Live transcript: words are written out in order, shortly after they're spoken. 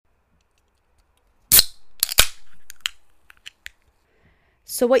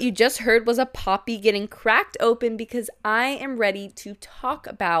So, what you just heard was a Poppi getting cracked open because I am ready to talk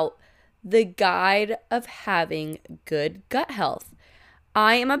about the guide of having good gut health.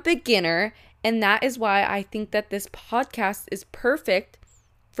 I am a beginner, and that is why I think that this podcast is perfect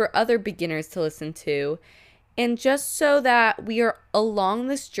for other beginners to listen to. And just so that we are along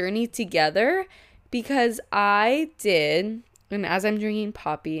this journey together, because I did, and as I'm drinking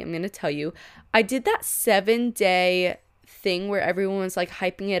Poppi, I'm going to tell you, I did that 7-day thing where everyone was like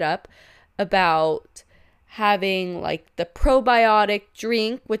hyping it up about having like the probiotic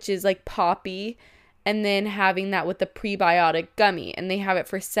drink, which is like Poppi, and then having that with the prebiotic gummy. And they have it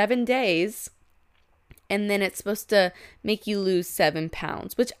for 7 days. And then it's supposed to make you lose 7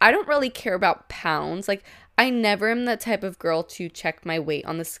 pounds, which I don't really care about pounds. Like, I never am the type of girl to check my weight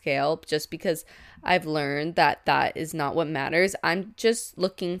on the scale just because I've learned that that is not what matters. I'm just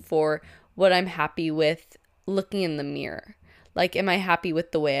looking for what I'm happy with looking in the mirror. Like, am I happy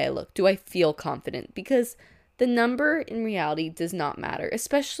with the way I look? Do I feel confident? Because the number in reality does not matter,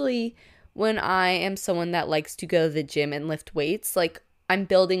 especially when I am someone that likes to go to the gym and lift weights. Like, I'm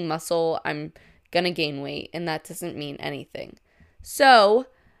building muscle, I'm gonna gain weight, and that doesn't mean anything. So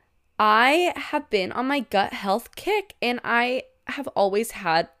I have been on my gut health kick, and I have always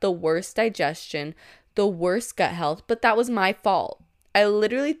had the worst digestion, the worst gut health, but that was my fault. I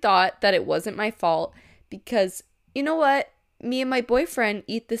literally thought that it wasn't my fault because, you know what? Me and my boyfriend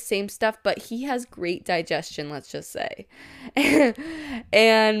eat the same stuff, but he has great digestion, let's just say.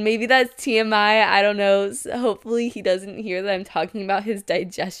 And maybe that's TMI, I don't know. So hopefully he doesn't hear that I'm talking about his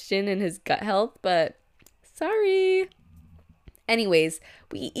digestion and his gut health, but sorry. Anyways,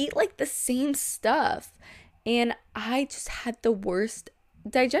 we eat like the same stuff, and I just had the worst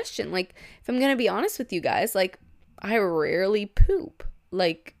digestion. Like, if I'm gonna be honest with you guys, like, I rarely poop.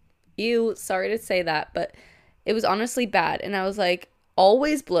 Like, ew, sorry to say that, but it was honestly bad, and I was like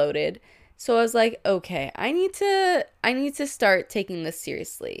always bloated. So I was like, okay, I need to start taking this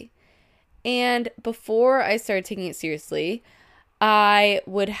seriously. And before I started taking it seriously, I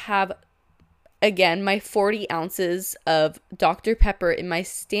would have, again, my 40 ounces of Dr. Pepper in my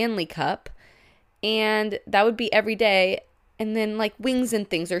Stanley cup, and that would be every day. And then like wings and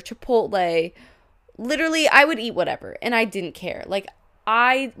things, or Chipotle, literally I would eat whatever, and I didn't care. Like,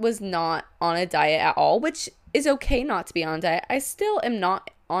 I was not on a diet at all, which is okay not to be on a diet. I still am not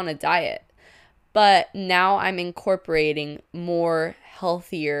on a diet, but now I'm incorporating more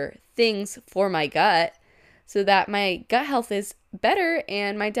healthier things for my gut so that my gut health is better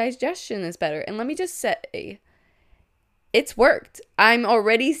and my digestion is better. And let me just say, it's worked. I'm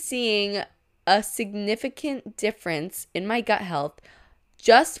already seeing a significant difference in my gut health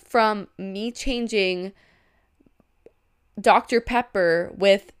just from me changing Dr. Pepper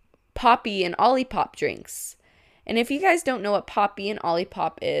with Poppi and Olipop drinks. And if you guys don't know what Poppi and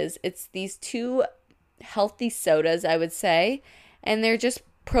Olipop is, it's these two healthy sodas, I would say, and they're just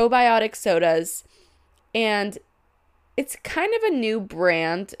probiotic sodas, and it's kind of a new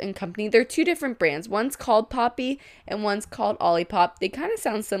brand and company. They're two different brands. One's called Poppi and one's called Olipop. They kind of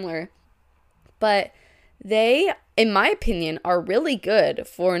sound similar, but they, in my opinion, are really good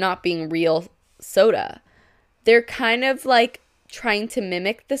for not being real soda. They're kind of like trying to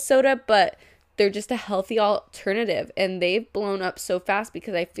mimic the soda, but they're just a healthy alternative, and they've blown up so fast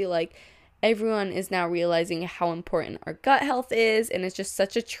because I feel like everyone is now realizing how important our gut health is, and it's just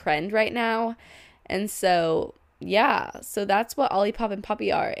such a trend right now. And so, yeah, so that's what Olipop and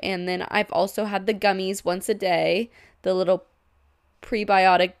Poppi are. And then I've also had the gummies once a day, the little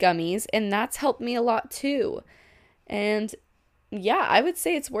prebiotic gummies, and that's helped me a lot too. And yeah, I would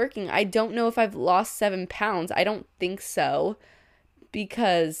say it's working. I don't know if I've lost 7 pounds. I don't think so,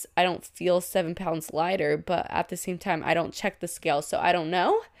 because I don't feel 7 pounds lighter, but at the same time, I don't check the scale, so I don't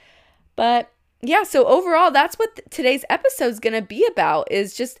know. But yeah, so overall, that's what today's episode is going to be about,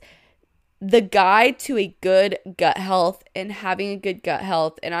 is just the guide to a good gut health and having a good gut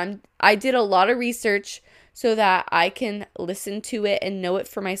health. And I did a lot of research so that I can listen to it and know it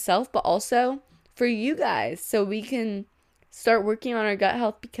for myself, but also for you guys, so we can start working on our gut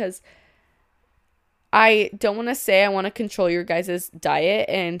health, because I don't want to say I want to control your guys' diet,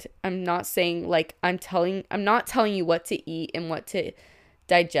 and I'm not saying like I'm not telling you what to eat and what to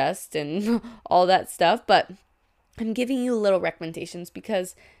digest and all that stuff, but I'm giving you little recommendations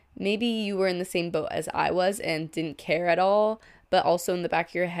because maybe you were in the same boat as I was and didn't care at all, but also in the back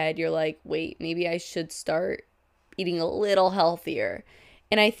of your head, you're like, wait, maybe I should start eating a little healthier.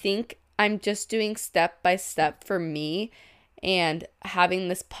 And I think I'm just doing step by step for me, and having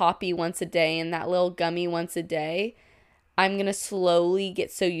this Poppi once a day and that little gummy once a day. I'm going to slowly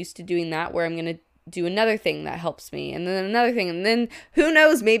get so used to doing that where I'm going to do another thing that helps me, and then another thing, and then who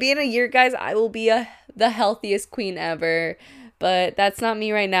knows, maybe in a year, guys, I will be the healthiest queen ever. But that's not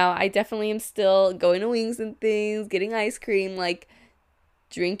me right now. I definitely am still going to Wings and things, getting ice cream, like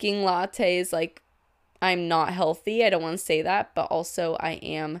drinking lattes. Like, I'm not healthy. I don't want to say that, but also I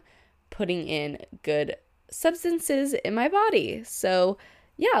am putting in good substances in my body. So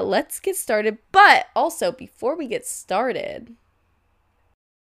yeah, let's get started. But also, before we get started,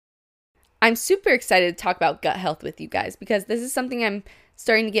 I'm super excited to talk about gut health with you guys, because this is something I'm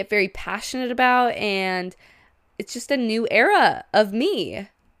starting to get very passionate about, and it's just a new era of me.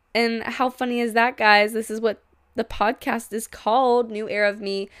 And how funny is that, guys? This is what the podcast is called, New Era of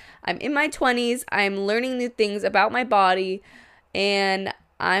Me. I'm in my 20s. I'm learning new things about my body, and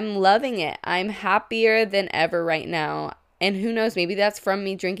I'm loving it. I'm happier than ever right now. And who knows, maybe that's from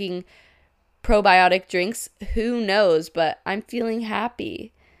me drinking probiotic drinks. Who knows? But I'm feeling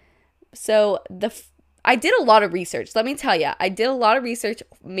happy. So I did a lot of research. Let me tell you, I did a lot of research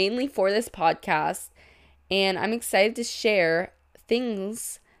mainly for this podcast, and I'm excited to share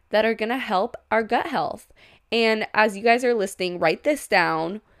things that are going to help our gut health. And as you guys are listening, write this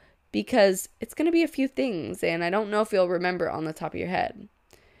down, because it's going to be a few things, and I don't know if you'll remember on the top of your head.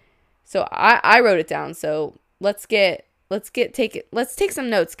 So I wrote it down. So let's take some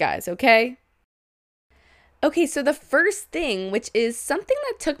notes, guys, okay? Okay, so the first thing, which is something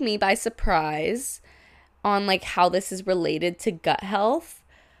that took me by surprise on like how this is related to gut health,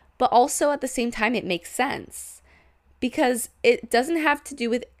 but also at the same time it makes sense, because it doesn't have to do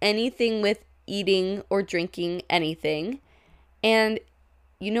with anything with eating or drinking anything. And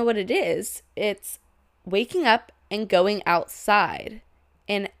you know what it is? It's waking up and going outside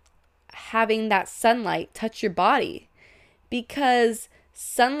and having that sunlight touch your body, because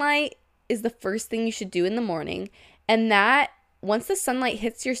sunlight is the first thing you should do in the morning. And that, once the sunlight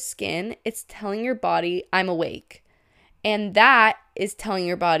hits your skin, it's telling your body, I'm awake. And that is telling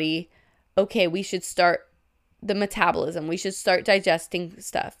your body, okay, we should start the metabolism. We should start digesting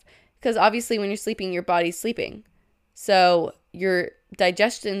stuff. Because obviously when you're sleeping, your body's sleeping. So your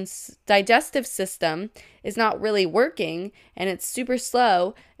digestive system is not really working, and it's super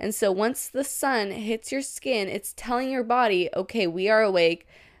slow. And so once the sun hits your skin, it's telling your body, okay, we are awake.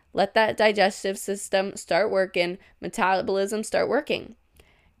 Let that digestive system start working, metabolism start working.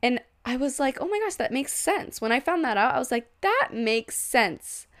 And I was like, oh my gosh, that makes sense. When I found that out, I was like, that makes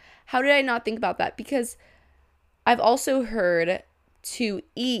sense. How did I not think about that? Because I've also heard to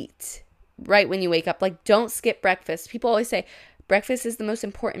eat right when you wake up. Like, don't skip breakfast. People always say breakfast is the most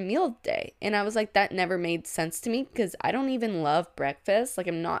important meal of the day. And I was like, that never made sense to me, because I don't even love breakfast. Like,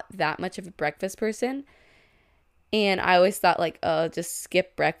 I'm not that much of a breakfast person. And I always thought, like, oh, just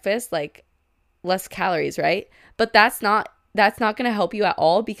skip breakfast, like less calories, right? But that's not going to help you at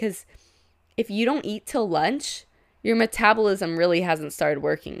all, because if you don't eat till lunch, your metabolism really hasn't started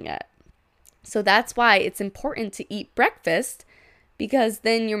working yet. So that's why it's important to eat breakfast, because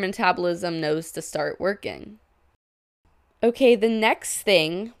then your metabolism knows to start working. Okay, the next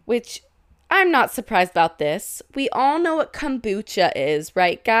thing, which I'm not surprised about this, we all know what kombucha is,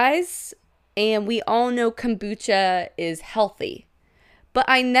 right, guys? And we all know kombucha is healthy. But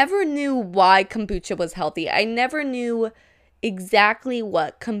I never knew why kombucha was healthy. I never knew exactly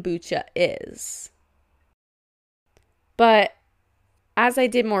what kombucha is. But as I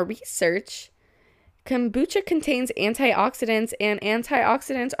did more research, kombucha contains antioxidants, and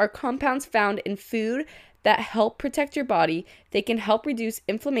antioxidants are compounds found in food that help protect your body. They can help reduce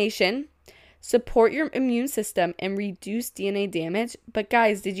inflammation, support your immune system, and reduce DNA damage. But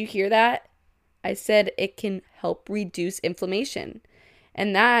guys, did you hear that? I said it can help reduce inflammation.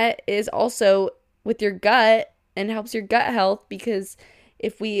 And that is also with your gut, and helps your gut health, because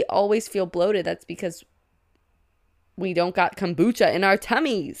if we always feel bloated, that's because we don't got kombucha in our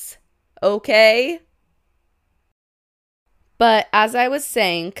tummies. Okay? But as I was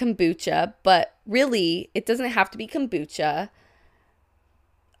saying, kombucha, but really, it doesn't have to be kombucha.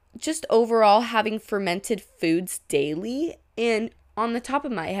 Just overall having fermented foods daily, and on the top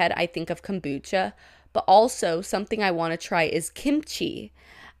of my head, I think of kombucha, but also something I want to try is kimchi.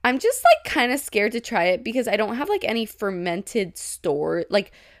 I'm just like kind of scared to try it, because I don't have like any fermented stores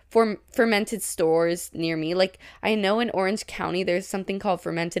near me. Like, I know in Orange County there's something called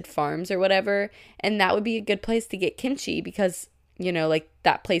Fermented Farms or whatever, and that would be a good place to get kimchi, because, you know, like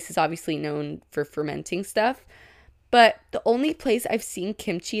that place is obviously known for fermenting stuff. But the only place I've seen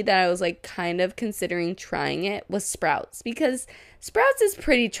kimchi that I was like kind of considering trying it was Sprouts, because Sprouts is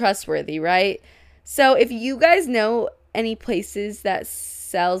pretty trustworthy, right? So if you guys know any places that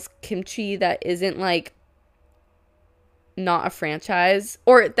sells kimchi that isn't like not a franchise,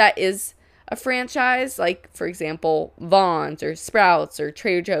 or that is a franchise, like for example, Vons or Sprouts or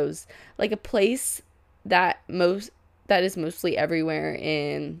Trader Joe's, like a place that is mostly everywhere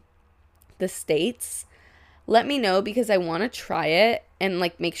in the States, let me know because I want to try it and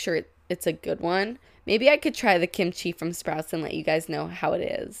like make sure it's a good one. Maybe I could try the kimchi from Sprouts and let you guys know how it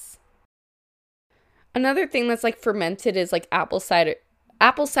is. Another thing that's like fermented is like apple cider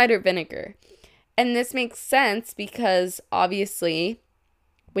vinegar. And this makes sense because obviously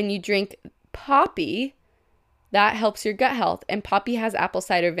when you drink Poppi, that helps your gut health, and Poppi has apple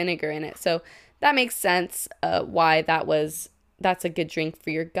cider vinegar in it. So that makes sense why that's a good drink for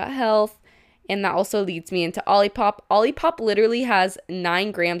your gut health. And that also leads me into Olipop. Olipop literally has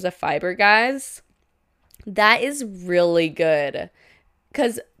 9 grams of fiber, guys. That is really good.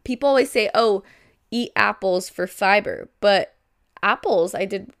 Because people always say, oh, eat apples for fiber. But apples,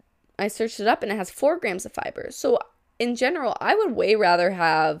 I searched it up and it has 4 grams of fiber. So in general, I would way rather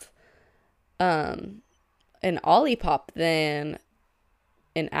have an Olipop than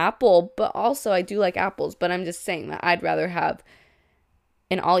an apple. But also I do like apples. But I'm just saying that I'd rather have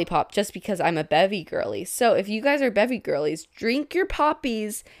an Olipop just because I'm a bevy girly. So if you guys are bevy girlies, drink your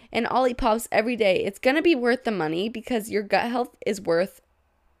Poppies and Olipops every day. It's going to be worth the money because your gut health is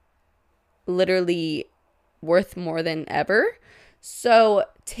literally worth more than ever. So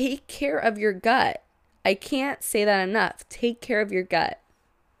take care of your gut. I can't say that enough. Take care of your gut.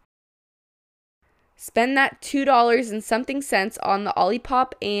 Spend that $2 and something cents on the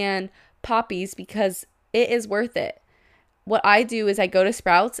Olipop and Poppies because it is worth it. What I do is I go to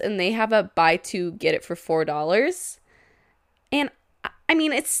Sprouts and they have a buy 2 get it for $4. And I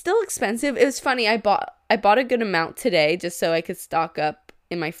mean, it's still expensive. It was funny. I bought a good amount today just so I could stock up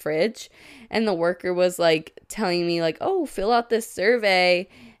in my fridge. And the worker was like telling me like, oh, fill out this survey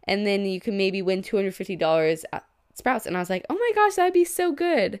and then you can maybe win $250 at Sprouts. And I was like, oh my gosh, that'd be so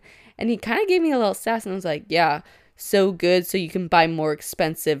good. And he kind of gave me a little sass and I was like, yeah, so good. So you can buy more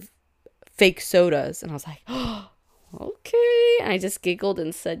expensive fake sodas. And I was like, oh, okay. And I just giggled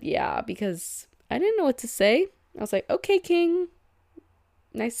and said, yeah, because I didn't know what to say. I was like, okay, King.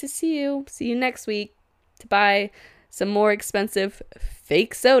 Nice to see you. See you next week to buy some more expensive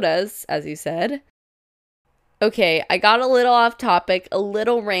fake sodas, as you said. Okay, I got a little off topic, a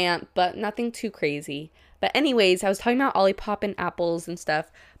little rant, but nothing too crazy. But anyways, I was talking about Olipop and apples and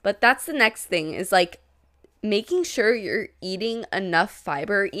stuff. But that's the next thing is like making sure you're eating enough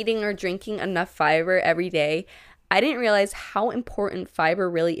fiber, eating or drinking enough fiber every day. I didn't realize how important fiber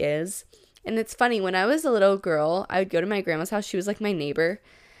really is. And it's funny, when I was a little girl, I would go to my grandma's house. She was like my neighbor.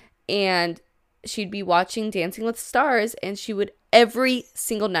 And she'd be watching Dancing with the Stars. And she would every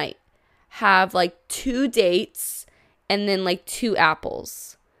single night have like 2 dates and then like 2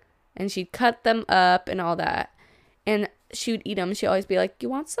 apples. And she'd cut them up and all that. And she would eat them. She'd always be like, you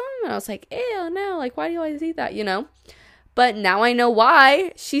want some? And I was like, ew, no. Like, why do you always eat that, you know? But now I know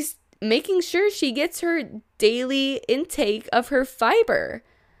why. She's making sure she gets her daily intake of her fiber.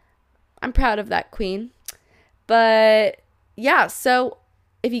 I'm proud of that, queen. But yeah, so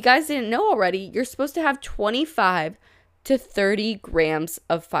if you guys didn't know already, you're supposed to have 25 to 30 grams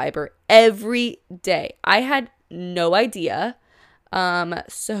of fiber every day. I had no idea.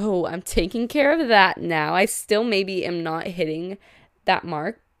 So I'm taking care of that now. I still maybe am not hitting that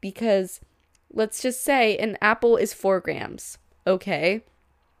mark because let's just say an apple is 4 grams. Okay.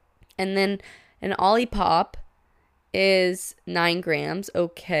 And then an Olipop is 9 grams.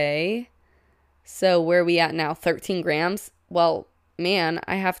 Okay. So where are we at now? 13 grams? Well, man,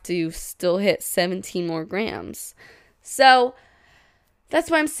 I have to still hit 17 more grams. So that's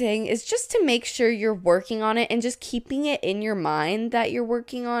what I'm saying is just to make sure you're working on it and just keeping it in your mind that you're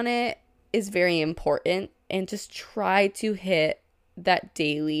working on it is very important. And just try to hit that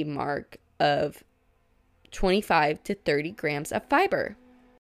daily mark of 25 to 30 grams of fiber.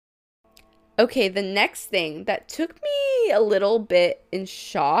 Okay, the next thing that took me a little bit in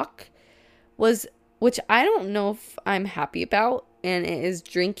shock was, which I don't know if I'm happy about, and it is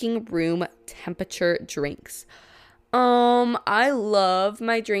drinking room temperature drinks. I love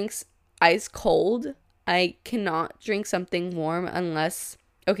my drinks ice cold. I cannot drink something warm unless,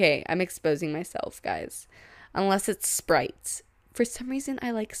 okay, I'm exposing myself, guys. Unless it's Sprite. For some reason,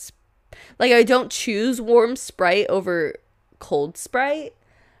 I like I don't choose warm Sprite over cold Sprite.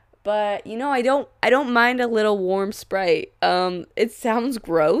 But, you know, I don't mind a little warm Sprite. It sounds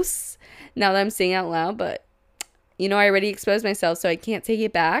gross now that I'm saying it out loud, but, you know, I already exposed myself, so I can't take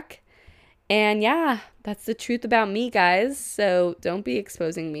it back. And yeah, that's the truth about me, guys. So don't be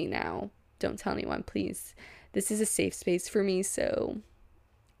exposing me now. Don't tell anyone, please. This is a safe space for me, so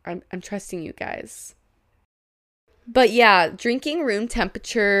I'm trusting you guys. But yeah, drinking room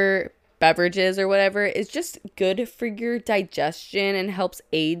temperature beverages or whatever is just good for your digestion and helps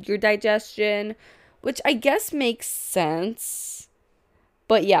aid your digestion, which I guess makes sense.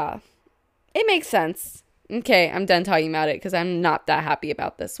 But yeah, it makes sense. Okay, I'm done talking about it because I'm not that happy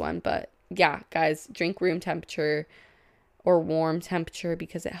about this one. But yeah, guys, drink room temperature or warm temperature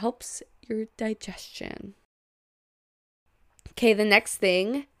because it helps your digestion. Okay, the next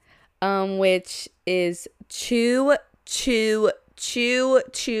thing, which is chew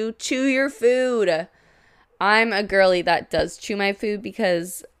your food. I'm a girly that does chew my food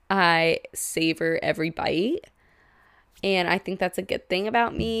because I savor every bite. And I think that's a good thing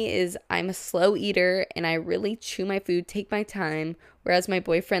about me is I'm a slow eater and I really chew my food, take my time. Whereas my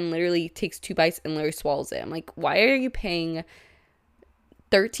boyfriend literally takes 2 bites and literally swallows it. I'm like, why are you paying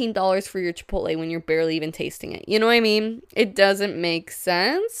 $13 for your Chipotle when you're barely even tasting it? You know what I mean? It doesn't make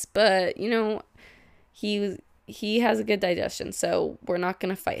sense, but you know, he has a good digestion, so we're not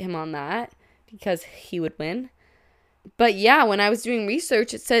going to fight him on that because he would win. But yeah, when I was doing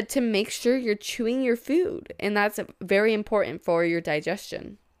research, it said to make sure you're chewing your food, and that's very important for your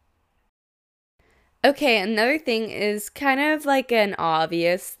digestion. Okay, another thing is kind of like an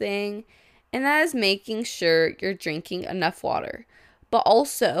obvious thing, and that is making sure you're drinking enough water. But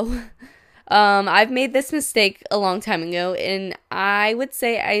also, I've made this mistake a long time ago, and I would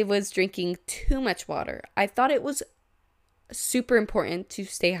say I was drinking too much water. I thought it was super important to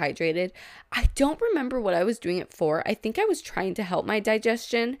stay hydrated. I don't remember what I was doing it for. I think I was trying to help my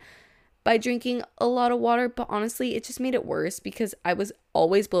digestion by drinking a lot of water, but honestly, it just made it worse because I was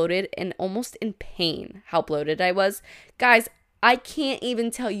always bloated and almost in pain how bloated I was. Guys, I can't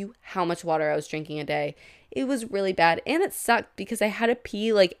even tell you how much water I was drinking a day. It was really bad, and it sucked because I had to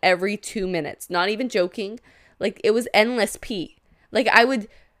pee like every 2 minutes. Not even joking. Like, it was endless pee. Like, I would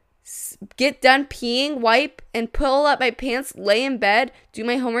get done peeing, wipe, and pull up my pants, lay in bed, do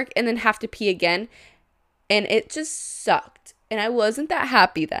my homework, and then have to pee again. And it just sucked. And I wasn't that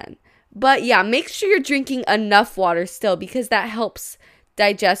happy then. But yeah, make sure you're drinking enough water still because that helps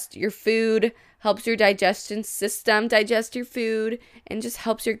digest your food, helps your digestion system digest your food, and just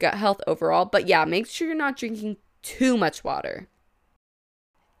helps your gut health overall. But yeah, make sure you're not drinking too much water.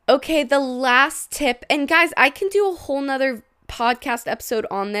 Okay, the last tip, and guys, I can do a whole nother podcast episode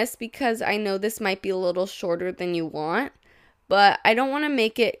on this because I know this might be a little shorter than you want, but I don't want to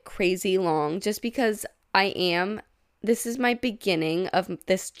make it crazy long just because this is my beginning of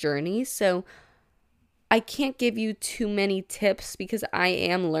this journey, so I can't give you too many tips because I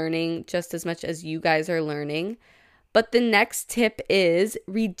am learning just as much as you guys are learning. But the next tip is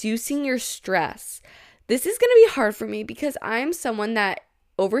reducing your stress. This is going to be hard for me because I'm someone that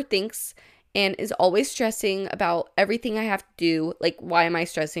overthinks and is always stressing about everything I have to do. Like, why am I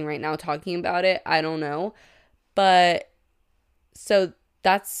stressing right now talking about it? I don't know. But so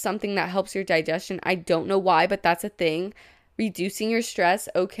that's something that helps your digestion. I don't know why, but that's a thing. Reducing your stress.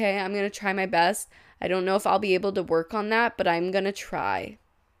 Okay, I'm going to try my best. I don't know if I'll be able to work on that, but I'm going to try.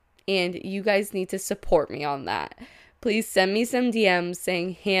 And you guys need to support me on that. Please send me some DMs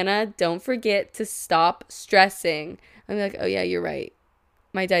saying, Hannah, don't forget to stop stressing. I'm like, oh yeah, you're right.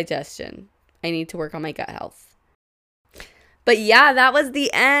 My digestion. I need to work on my gut health. But yeah, that was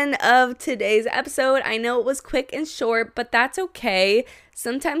the end of today's episode. I know it was quick and short, but that's okay.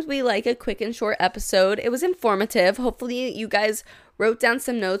 Sometimes we like a quick and short episode. It was informative. Hopefully you guys wrote down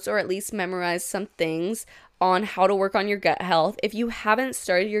some notes or at least memorized some things on how to work on your gut health. If you haven't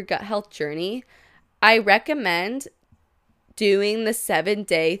started your gut health journey, I recommend doing the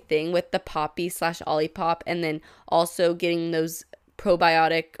 7-day thing with the Poppy/Olipop and then also getting those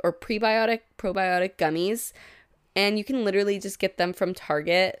probiotic gummies. And you can literally just get them from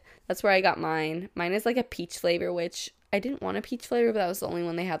Target. That's where I got mine. Mine is like a peach flavor, which I didn't want a peach flavor, but that was the only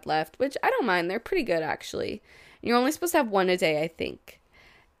one they had left, which I don't mind. They're pretty good, actually. You're only supposed to have one a day, I think.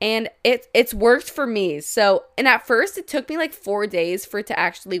 And it's worked for me. So, and at first it took me like 4 days for it to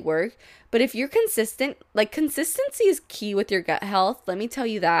actually work. But if you're consistent, like consistency is key with your gut health. Let me tell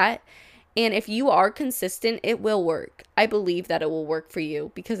you that. And if you are consistent, it will work. I believe that it will work for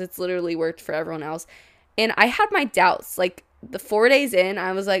you because it's literally worked for everyone else. And I had my doubts. Like the 4 days in,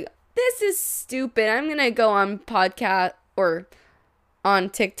 I was like, this is stupid. I'm going to go on podcast or on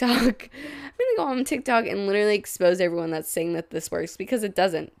TikTok. I'm going to go on TikTok and literally expose everyone that's saying that this works because it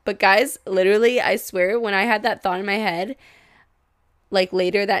doesn't. But guys, literally, I swear, when I had that thought in my head, like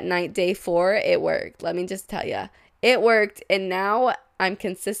later that night, day 4, it worked. Let me just tell you. It worked. And now I'm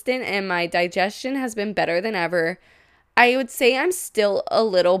consistent and my digestion has been better than ever. I would say I'm still a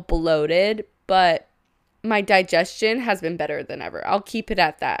little bloated, but my digestion has been better than ever. I'll keep it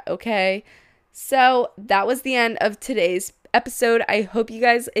at that, okay? So that was the end of today's episode. I hope you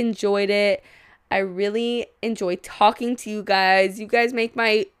guys enjoyed it. I really enjoy talking to you guys. You guys make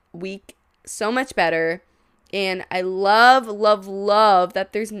my week so much better. And I love, love, love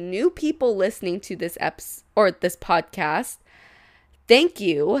that there's new people listening to this this podcast. Thank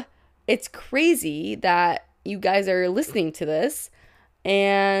you. It's crazy that you guys are listening to this.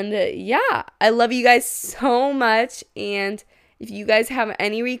 And yeah, I love you guys so much. And if you guys have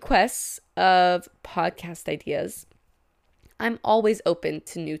any requests of podcast ideas, I'm always open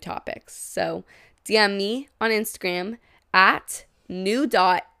to new topics. So DM me on Instagram at new.era.pod.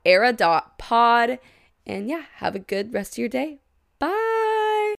 And yeah, have a good rest of your day.